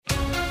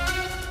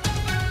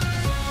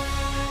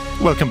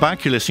Welcome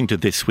back. You're listening to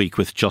This Week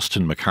with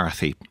Justin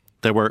McCarthy.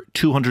 There were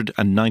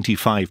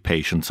 295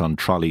 patients on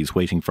trolleys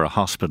waiting for a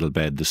hospital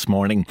bed this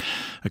morning.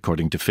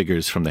 According to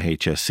figures from the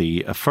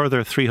HSE, a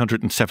further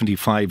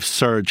 375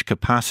 surge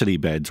capacity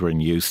beds were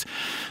in use.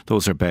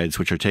 Those are beds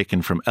which are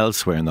taken from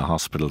elsewhere in the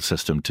hospital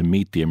system to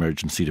meet the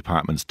emergency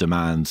department's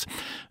demands.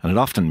 And it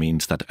often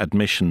means that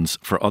admissions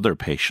for other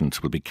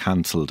patients will be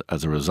cancelled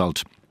as a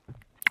result.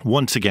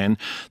 Once again,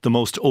 the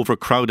most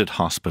overcrowded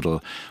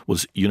hospital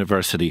was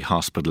University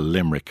Hospital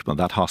Limerick. Well,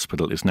 that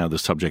hospital is now the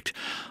subject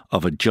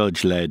of a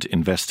judge-led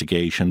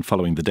investigation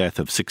following the death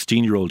of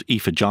 16-year-old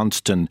Aoife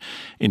Johnston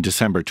in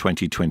December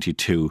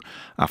 2022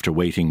 after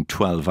waiting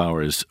 12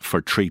 hours for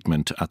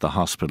treatment at the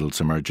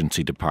hospital's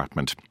emergency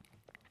department.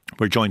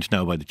 We're joined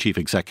now by the Chief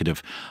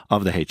Executive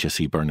of the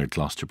HSE, Bernard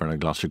Gloster.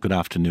 Bernard Gloster, good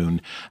afternoon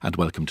and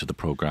welcome to the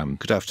programme.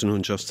 Good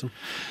afternoon, Justin.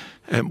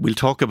 We'll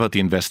talk about the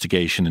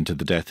investigation into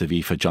the death of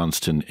Aoife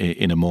Johnston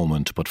in a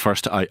moment, but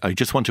first I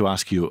just want to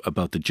ask you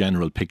about the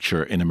general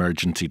picture in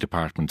emergency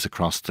departments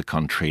across the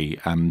country.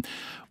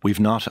 We've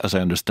not, as I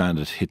understand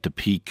it, hit the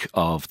peak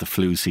of the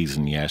flu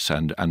season yet,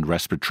 and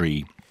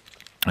respiratory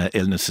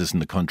illnesses in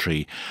the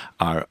country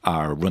are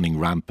running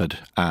rampant.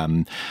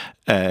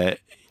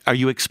 Are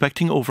you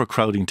expecting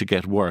overcrowding to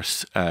get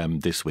worse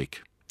this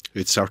week?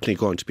 It's certainly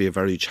going to be a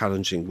very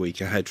challenging week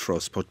ahead for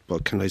us, but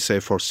can I say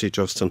firstly,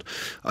 Justin,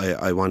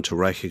 I want to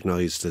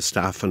recognise the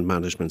staff and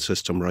management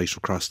system right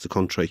across the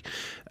country.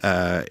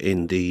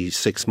 In the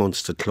 6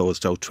 months that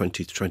closed out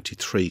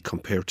 2023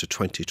 compared to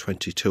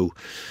 2022,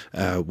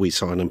 we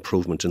saw an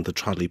improvement in the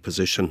trolley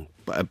position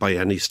by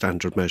any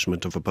standard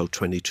measurement of about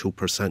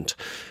 22%.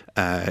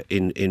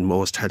 In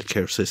most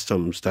healthcare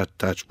systems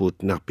that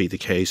would not be the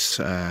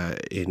case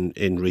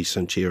in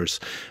recent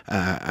years,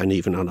 and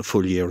even on a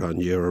full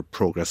year-on-year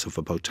progress of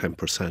about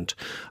 10%.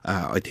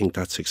 I think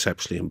that's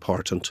exceptionally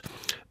important.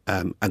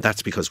 And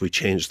that's because we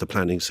changed the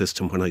planning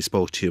system. When I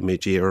spoke to you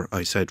mid-year,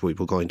 I said we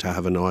were going to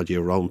have an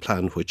all-year-round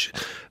plan, which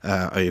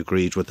I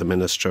agreed with the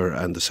Minister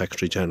and the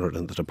Secretary-General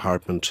and the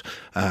Department,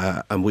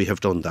 and we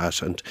have done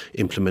that, and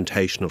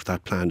implementation of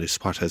that plan is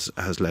what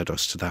has led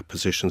us to that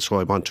position. So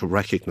I want to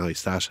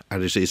recognise that,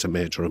 and it is a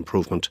major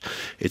improvement.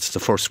 It's the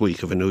first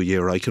week of a new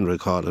year I can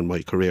recall in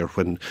my career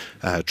when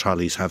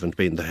trolleys haven't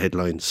been the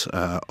headlines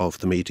of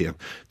the media.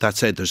 That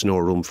said, there's no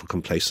room for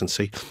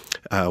complacency.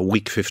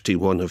 Week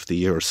 51 of the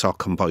year saw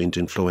combined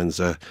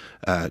influenza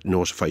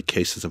notified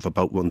cases of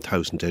about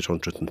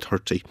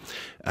 1,830.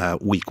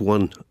 Week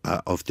 1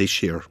 of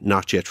this year,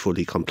 not yet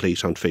fully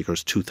complete on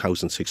figures,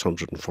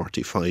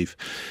 2,645.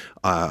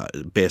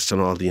 Based on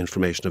all the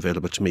information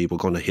available to me, we're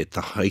going to hit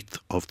the height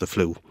of the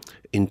flu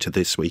into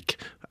this week.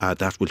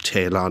 That will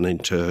tail on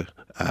into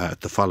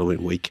the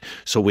following week.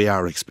 So we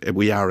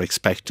are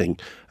expecting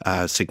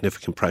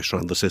significant pressure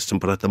on the system,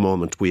 but at the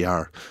moment we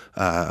are,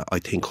 I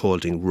think,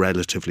 holding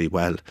relatively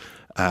well.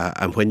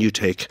 And when you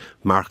take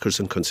markers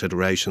and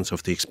considerations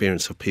of the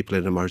experience of people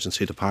in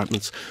emergency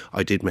departments,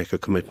 I did make a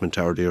commitment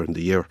earlier in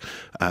the year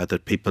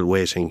that people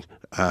waiting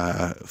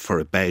for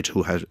a bed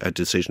who had a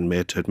decision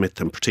made to admit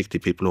them, particularly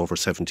people over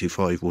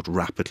 75, would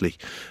rapidly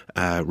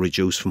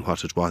reduce from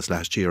what it was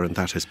last year, and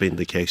that has been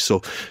the case.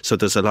 So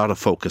there's a lot of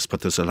focus,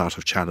 but there's a lot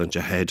of challenge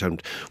ahead,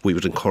 and we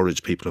would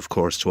encourage people, of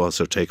course, to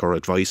also take our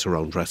advice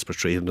around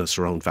respiratory illness,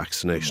 around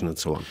vaccination and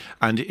so on.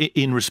 And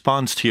in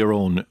response to your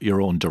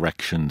own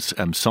directions,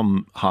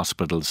 some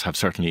hospitals have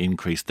certainly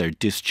increased their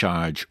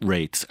discharge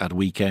rates at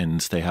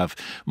weekends. They have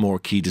more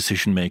key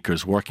decision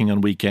makers working on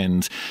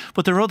weekends,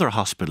 but there are other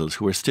hospitals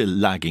who are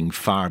still lagging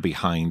far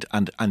behind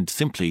and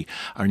simply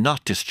are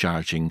not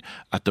discharging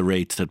at the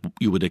rates that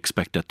you would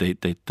expect that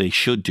they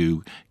should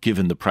do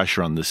given the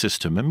pressure on the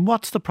system. And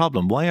what's the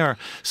problem? Why are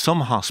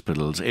some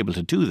hospitals able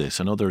to do this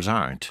and others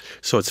aren't?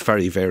 So it's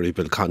very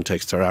variable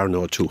context. There are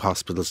no two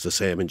hospitals the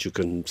same, and you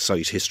can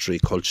cite history,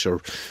 culture,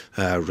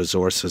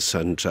 resources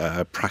and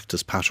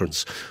practice patterns.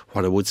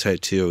 What I would say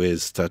to you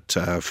is that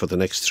for the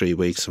next 3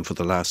 weeks and for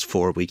the last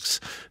 4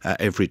 weeks,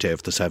 every day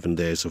of the 7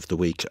 days of the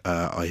week,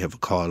 I have a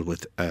call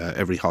with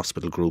every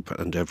hospital group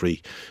and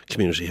every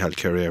community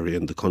healthcare area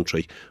in the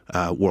country,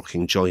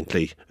 working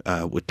jointly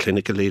with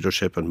clinical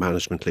leadership and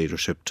management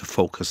leadership to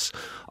focus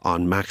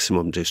on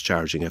maximum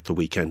discharging at the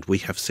weekend. We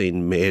have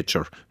seen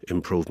major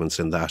improvements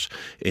in that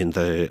in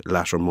the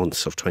latter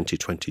months of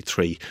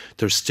 2023.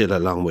 There's still a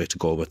long way to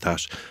go with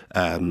that.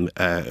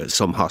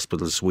 Some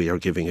hospitals we are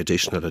giving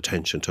additional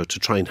attention to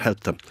try and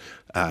help them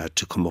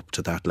to come up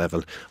to that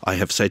level. I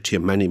have said to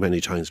you many,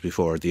 many times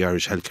before, the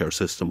Irish healthcare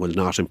system will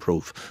not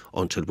improve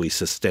until we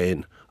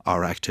sustain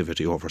our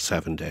activity over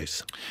 7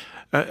 days.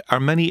 Are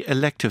many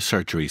elective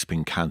surgeries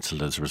being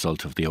cancelled as a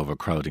result of the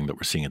overcrowding that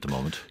we're seeing at the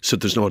moment? So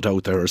there's no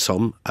doubt there are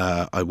some.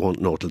 I won't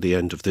know till the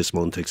end of this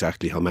month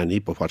exactly how many,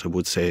 but what I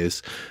would say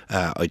is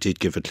I did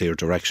give a clear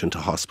direction to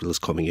hospitals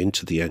coming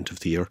into the end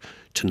of the year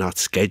to not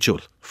schedule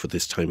for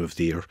this time of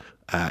the year,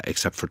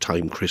 except for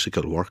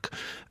time-critical work.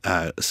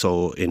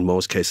 So in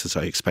most cases,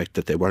 I expect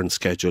that they weren't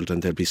scheduled,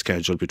 and they'll be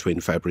scheduled between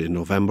February and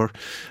November.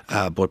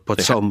 But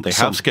they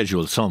have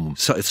scheduled some.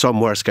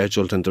 Some were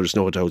scheduled, and there's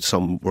no doubt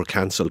some were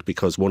cancelled,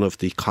 because one of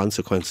the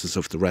consequences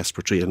of the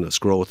respiratory illness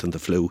growth and the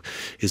flu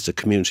is that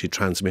community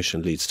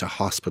transmission leads to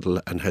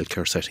hospital and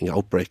healthcare setting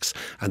outbreaks,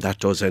 and that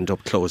does end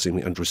up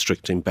closing and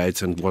restricting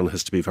beds, and one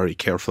has to be very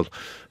careful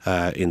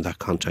in that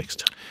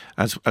context.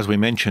 As we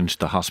mentioned,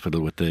 the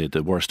hospital with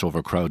the worst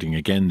overcrowding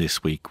again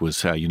this week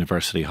was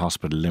University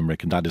Hospital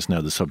Limerick, and that is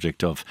now the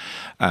subject of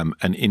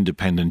an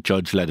independent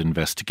judge-led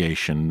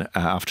investigation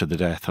after the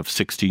death of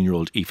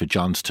 16-year-old Aoife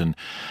Johnston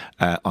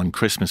on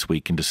Christmas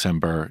week in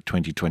December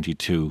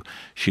 2022.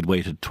 She'd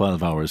waited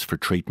 12 hours for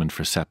treatment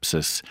for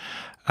sepsis.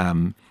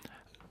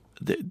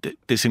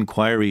 This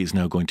inquiry is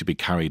now going to be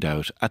carried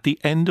out. At the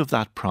end of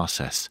that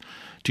process,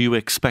 do you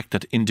expect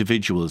that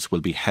individuals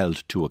will be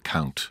held to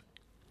account?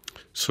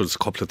 So there's a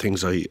couple of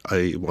things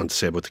I want to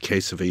say about the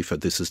case of Aoife.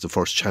 This is the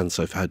first chance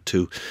I've had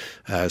to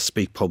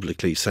speak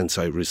publicly since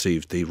I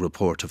received the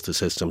report of the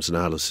systems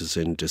analysis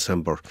in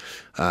December.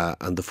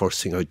 And the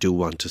first thing I do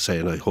want to say,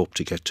 and I hope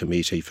to get to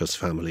meet Aoife's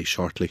family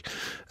shortly,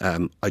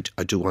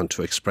 I do want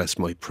to express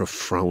my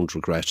profound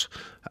regret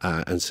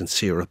and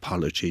sincere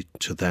apology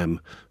to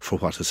them for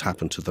what has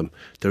happened to them.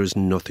 There is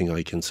nothing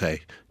I can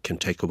say can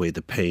take away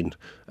the pain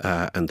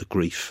and the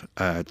grief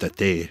that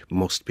they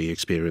must be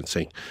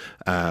experiencing.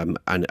 And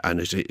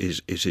it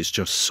is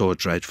just so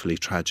dreadfully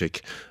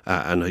tragic,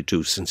 and I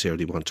do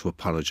sincerely want to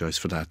apologise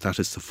for that. That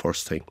is the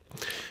first thing.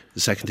 The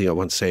second thing I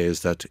want to say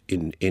is that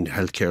in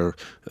healthcare,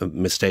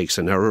 mistakes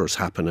and errors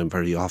happen, and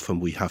very often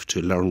we have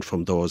to learn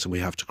from those, and we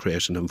have to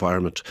create an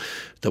environment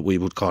that we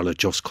would call a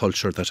just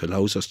culture that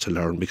allows us to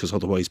learn, because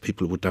otherwise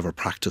people would never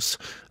practice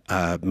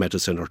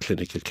medicine or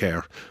clinical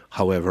care.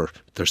 However,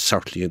 there's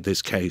certainly in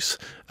this case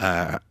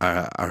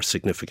are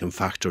significant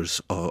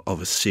factors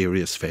of a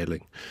serious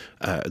failing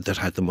that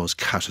had the most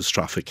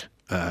catastrophic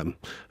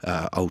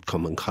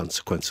outcome and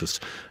consequences.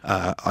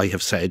 I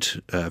have said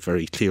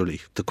very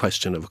clearly the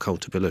question of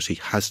accountability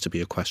has to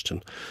be a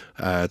question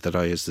that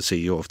I, as the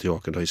CEO of the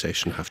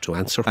organisation, have to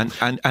answer. And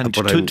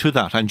to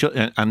that,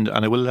 and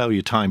I will allow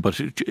you time, but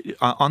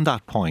on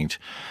that point,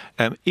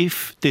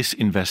 if this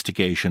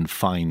investigation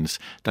finds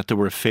that there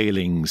were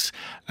failings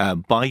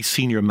by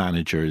senior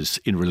managers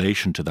in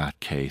relation to that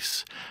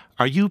case,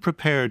 are you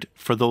prepared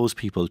for those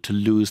people to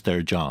lose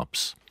their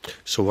jobs?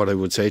 So what I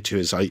would say to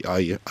you is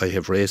I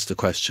have raised the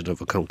question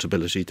of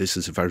accountability. This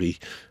is a very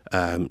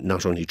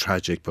not only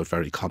tragic but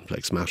very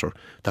complex matter.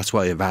 That's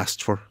why I've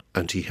asked for,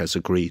 and he has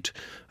agreed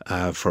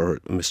for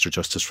Mr.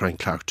 Justice Frank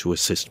Clark to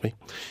assist me.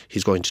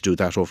 He's going to do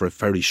that over a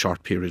very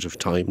short period of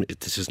time.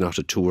 This is not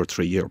a 2 or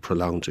 3 year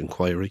prolonged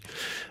inquiry.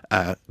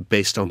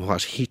 Based on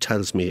what he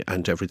tells me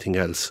and everything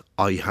else,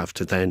 I have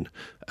to then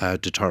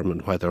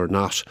determine whether or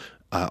not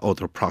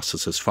other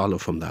processes follow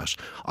from that.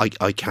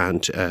 I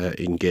can't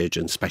engage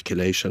in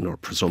speculation or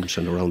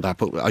presumption around that,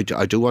 but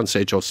I do want to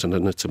say, Justin,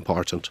 and it's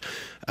important,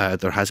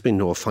 there has been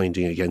no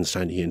finding against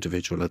any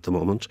individual at the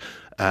moment,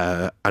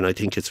 and I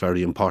think it's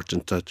very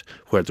important that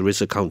where there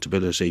is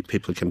accountability,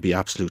 people can be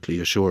absolutely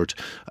assured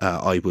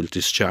I will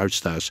discharge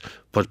that,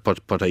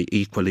 but I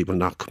equally will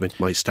not commit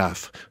my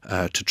staff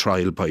to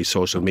trial by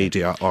social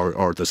media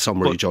or the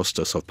summary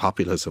justice of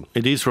populism.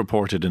 It is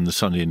reported in the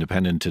Sunday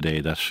Independent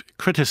today that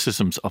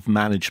criticisms of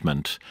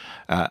management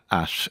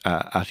at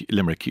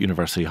Limerick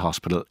University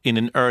Hospital in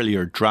an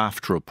earlier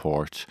draft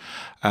report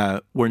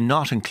were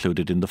not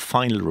included in the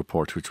final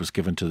report which was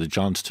given to the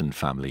Johnston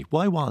family.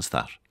 Why was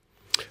that?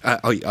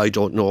 I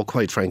don't know,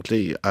 quite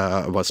frankly.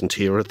 I wasn't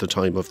here at the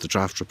time of the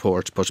draft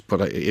report, but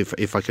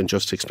if I can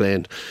just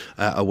explain,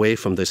 away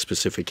from this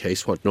specific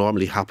case, what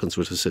normally happens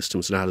with a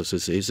systems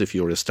analysis is if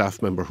you're a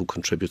staff member who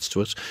contributes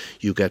to it,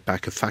 you get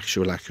back a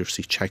factual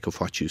accuracy check of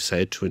what you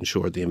said to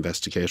ensure the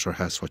investigator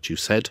has what you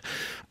said.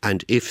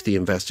 And if the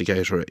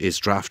investigator is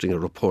drafting a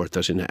report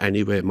that in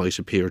any way might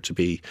appear to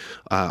be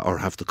or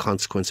have the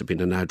consequence of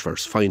being an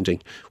adverse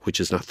finding, which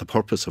is not the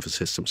purpose of a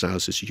systems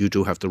analysis, you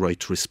do have the right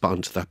to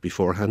respond to that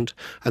beforehand.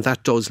 And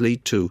that does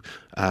lead to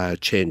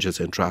changes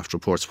in draft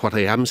reports. What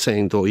I am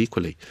saying, though,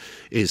 equally,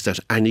 is that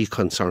any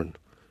concern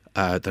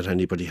that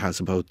anybody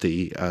has about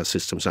the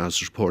systems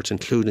analysis report,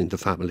 including the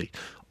family,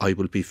 I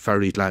will be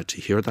very glad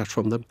to hear that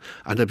from them,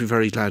 and I'd be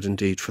very glad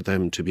indeed for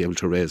them to be able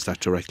to raise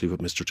that directly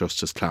with Mr.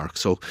 Justice Clark.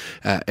 So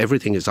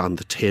everything is on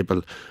the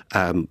table,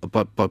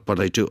 but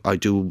I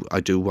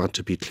do want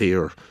to be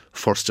clear.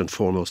 First and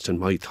foremost, in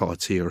my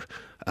thoughts here,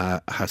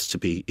 has to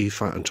be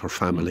Aoife and her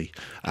family,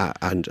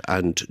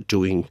 and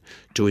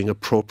doing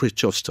appropriate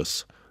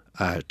justice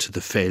to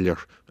the failure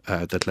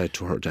that led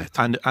to her death.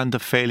 And the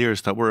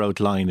failures that were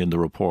outlined in the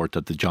report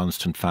that the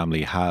Johnston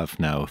family have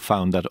now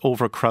found that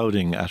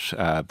overcrowding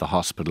at the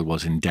hospital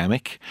was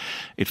endemic.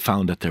 It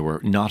found that there were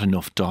not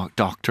enough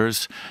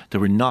doctors, there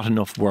were not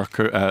enough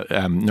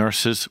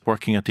nurses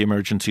working at the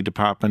emergency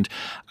department,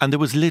 and there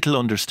was little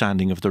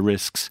understanding of the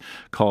risks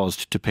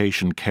caused to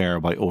patient care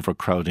by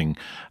overcrowding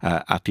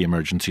at the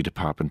emergency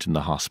department in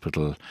the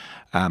hospital.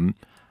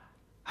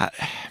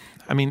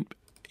 I mean,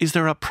 is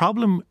there a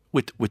problem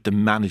with the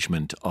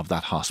management of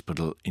that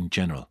hospital in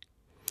general?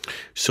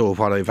 So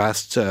what I've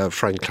asked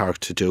Frank Clark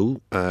to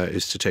do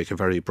is to take a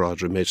very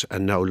broad remit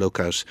and now look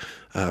at,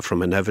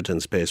 from an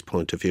evidence-based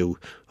point of view,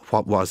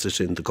 what was it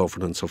in the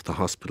governance of the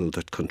hospital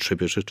that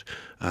contributed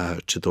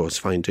to those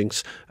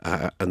findings?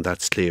 And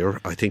that's clear.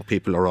 I think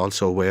people are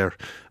also aware,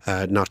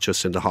 not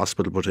just in the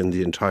hospital, but in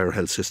the entire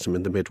health system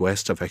in the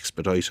Midwest, have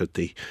expedited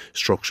the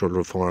structural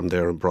reform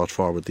there and brought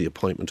forward the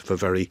appointment of a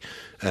very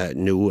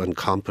new and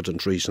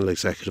competent regional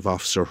executive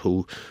officer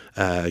who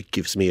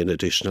gives me an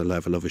additional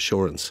level of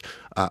assurance.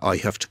 I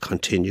have to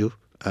continue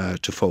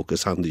to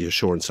focus on the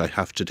assurance I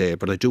have today.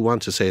 But I do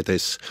want to say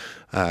this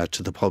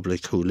to the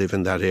public who live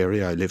in that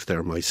area. I live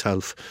there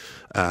myself.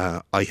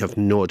 I have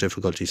no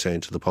difficulty saying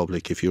to the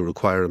public, if you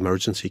require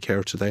emergency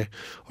care today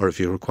or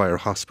if you require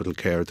hospital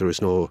care, there is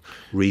no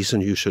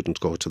reason you shouldn't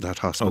go to that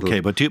hospital.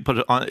 Okay, but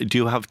do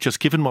you have, just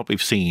given what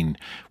we've seen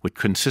with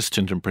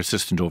consistent and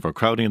persistent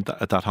overcrowding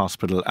at that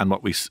hospital and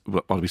what we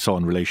saw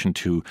in relation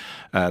to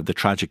the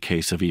tragic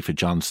case of Aoife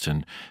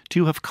Johnston, do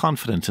you have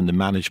confidence in the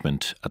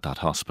management at that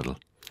hospital?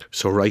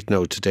 So right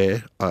now,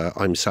 today,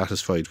 I'm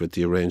satisfied with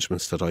the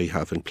arrangements that I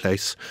have in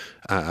place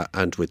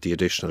and with the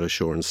additional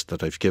assurance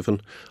that I've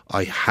given.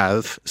 I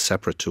have,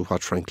 separate to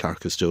what Frank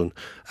Clark is doing,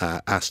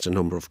 asked a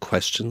number of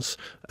questions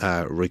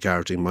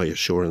regarding my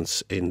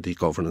assurance in the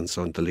governance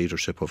and the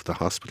leadership of the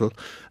hospital.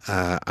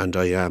 And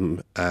I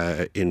am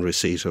in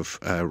receipt of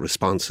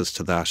responses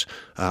to that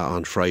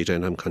on Friday,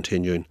 and I'm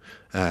continuing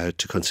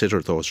to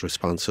consider those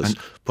responses.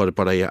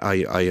 But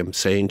I am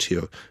saying to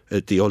you,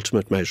 the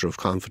ultimate measure of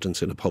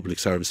confidence in a public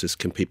service is,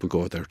 can people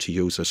go there to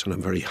use it? And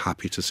I'm very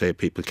happy to say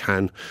people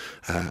can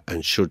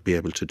and should be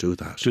able to do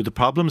that. Do the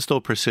problems though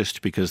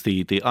persist? Because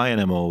the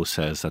INMO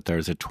says that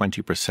there's a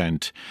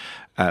 20%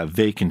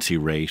 vacancy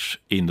rate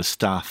in the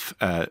staff,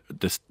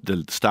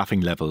 the staffing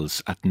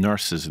levels at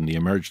nurses in the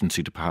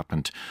emergency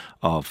department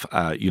of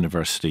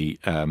University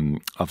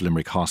of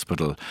Limerick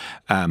Hospital.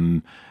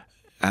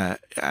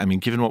 I mean,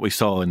 given what we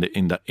saw in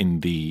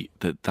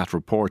that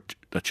report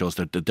that shows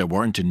that there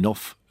weren't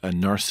enough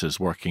nurses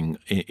working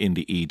in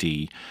the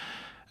ED,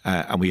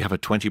 and we have a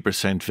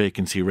 20%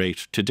 vacancy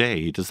rate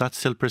today, does that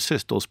still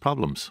persist, those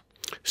problems?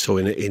 So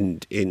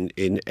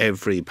in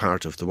every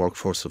part of the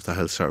workforce of the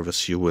health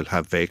service, you will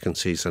have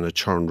vacancies and a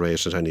churn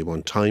rate at any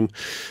one time.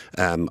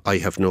 I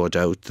have no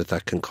doubt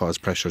that can cause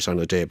pressures on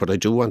a day. But I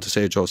do want to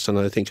say, Justin,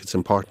 and I think it's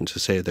important to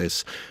say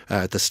this,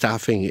 the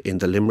staffing in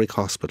the Limerick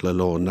Hospital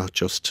alone, not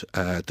just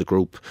the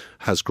group,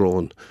 has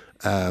grown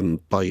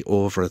by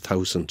over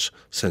 1,000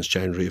 since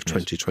January of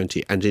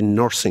 2020, and in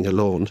nursing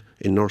alone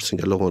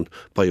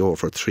by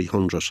over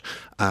 300.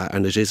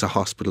 And it is a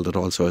hospital that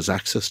also has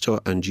access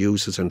to and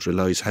uses and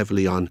relies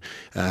heavily on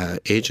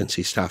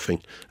agency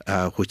staffing,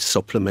 which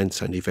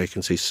supplements any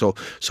vacancies. So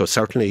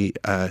certainly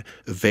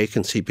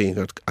vacancy being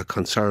a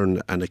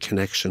concern and a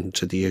connection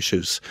to the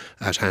issues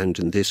at hand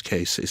in this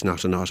case is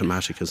not an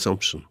automatic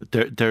assumption.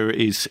 There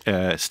is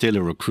still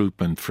a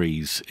recruitment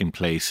freeze in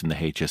place in the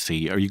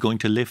HSE. Are you going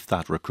to lift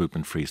that recruitment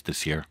freeze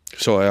this year?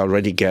 So I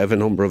already gave a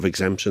number of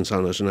exemptions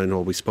on it, and I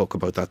know we spoke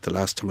about that the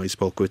last time I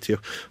spoke with you.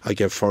 I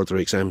gave further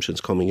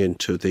exemptions coming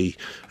into the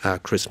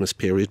Christmas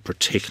period,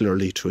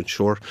 particularly to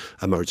ensure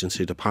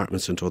emergency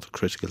departments and other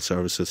critical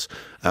services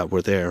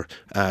were there.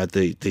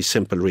 The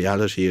simple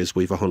reality is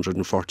we've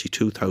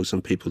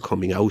 142,000 people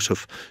coming out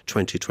of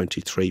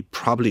 2023,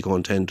 probably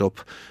going to end up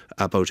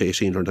about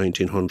 1,800 or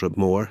 1,900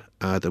 more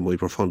than we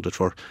were funded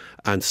for,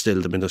 and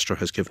still the Minister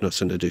has given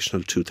us an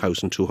additional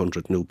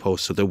 2,200 new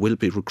posts. So there will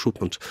be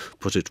recruitment,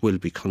 but it will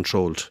be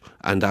controlled,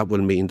 and that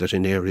will mean that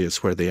in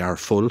areas where they are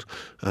full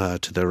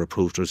to their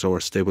approved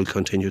resource, they will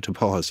continue to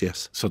pause,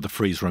 yes. So the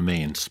freeze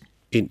remains?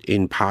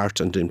 In part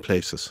and in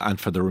places. And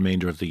for the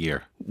remainder of the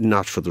year?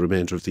 Not for the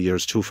remainder of the year.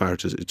 It's too far out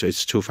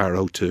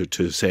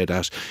to say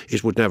that.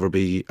 It would never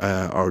be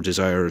our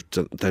desire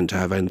then to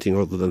have anything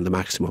other than the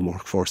maximum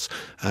workforce,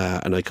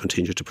 and I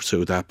continue to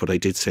pursue that. But I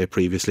did say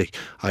previously,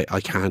 I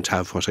can't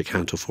have what I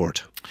can't afford.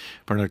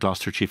 Bernard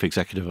Gloster, Chief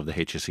Executive of the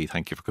HSE,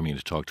 thank you for coming in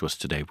to talk to us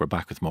today. We're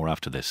back with more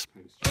after this.